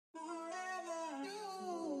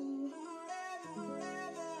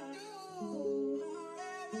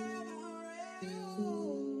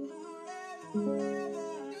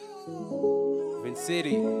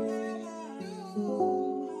City,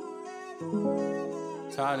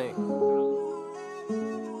 Tonic,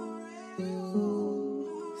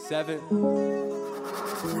 7.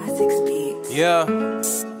 Classic Beats. Yeah.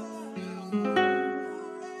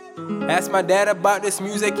 Asked my dad about this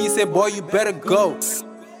music, he said, boy, you better go.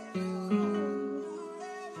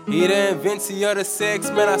 He the inventor of the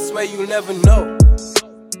sex, man, I swear you'll never know.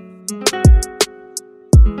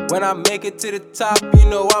 When I make it to the top, you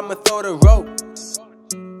know I'ma throw the rope.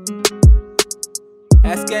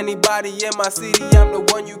 Ask anybody in my city, I'm the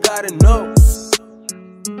one you gotta know.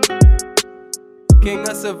 King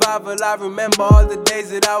of survival, I remember all the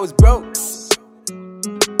days that I was broke.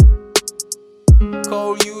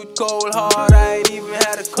 Cold youth, cold heart, I ain't even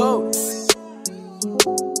had a coat.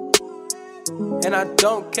 And I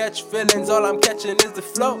don't catch feelings, all I'm catching is the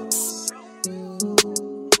flow.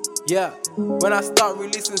 Yeah, when I start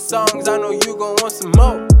releasing songs, I know you gon' want some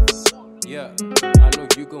more. Yeah, I know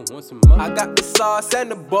you gon' want some more. I got the sauce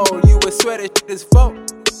and the bowl, you would swear this shit is folk.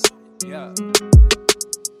 Yeah.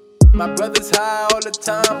 My brother's high all the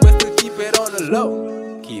time, but still keep it on the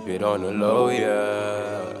low. Keep it on the low,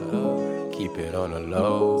 yeah. Keep it on the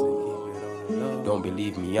low. Don't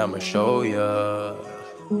believe me, I'ma show ya.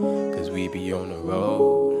 Cause we be on the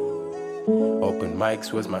road. Open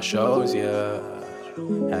mics was my shows, yeah.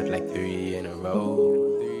 Had like 3 in a row.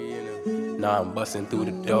 Now I'm busting through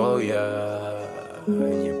the door, yeah.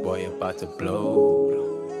 And your boy about to blow.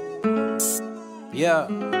 Yeah.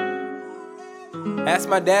 Asked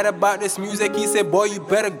my dad about this music, he said, boy, you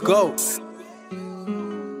better go.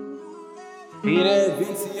 He the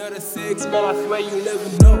inventor of the 6, man, I swear you never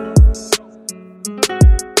know.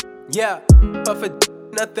 Yeah, but for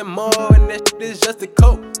nothing more, and this shit is just a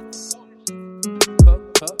coke.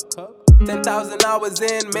 10,000 hours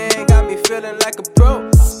in, man, got me feeling like a pro.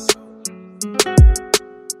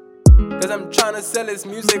 Cause I'm tryna sell this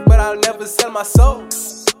music, but I'll never sell my soul.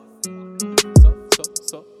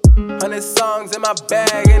 100 songs in my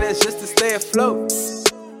bag, and it's just to stay afloat.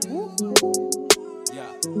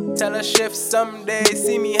 Tell a shift someday,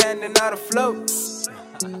 see me handing out a float.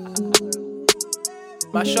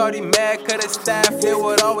 My shorty mad cause the staff, they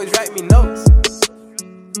would always write me notes.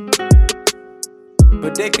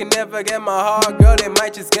 But they can never get my heart, girl, they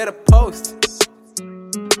might just get a post.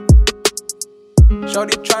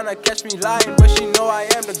 Shorty tryna catch me lying, but she know I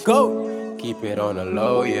am the GOAT. Keep it on the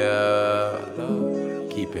low, yeah.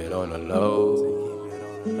 Keep it on the low.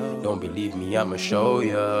 Don't believe me, I'ma show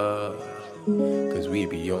ya. Cause we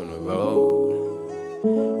be on the road.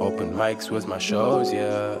 Open mics was my shows,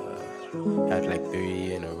 yeah. Had like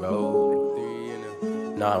 3 in a row.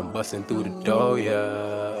 Now I'm busting through the door,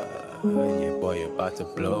 yeah. And your boy about to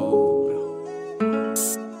blow.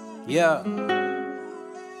 Yeah.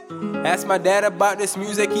 Asked my dad about this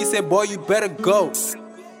music, he said, boy, you better go.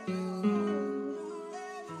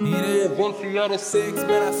 He the inventor of the 6,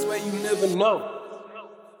 man, I swear you never know.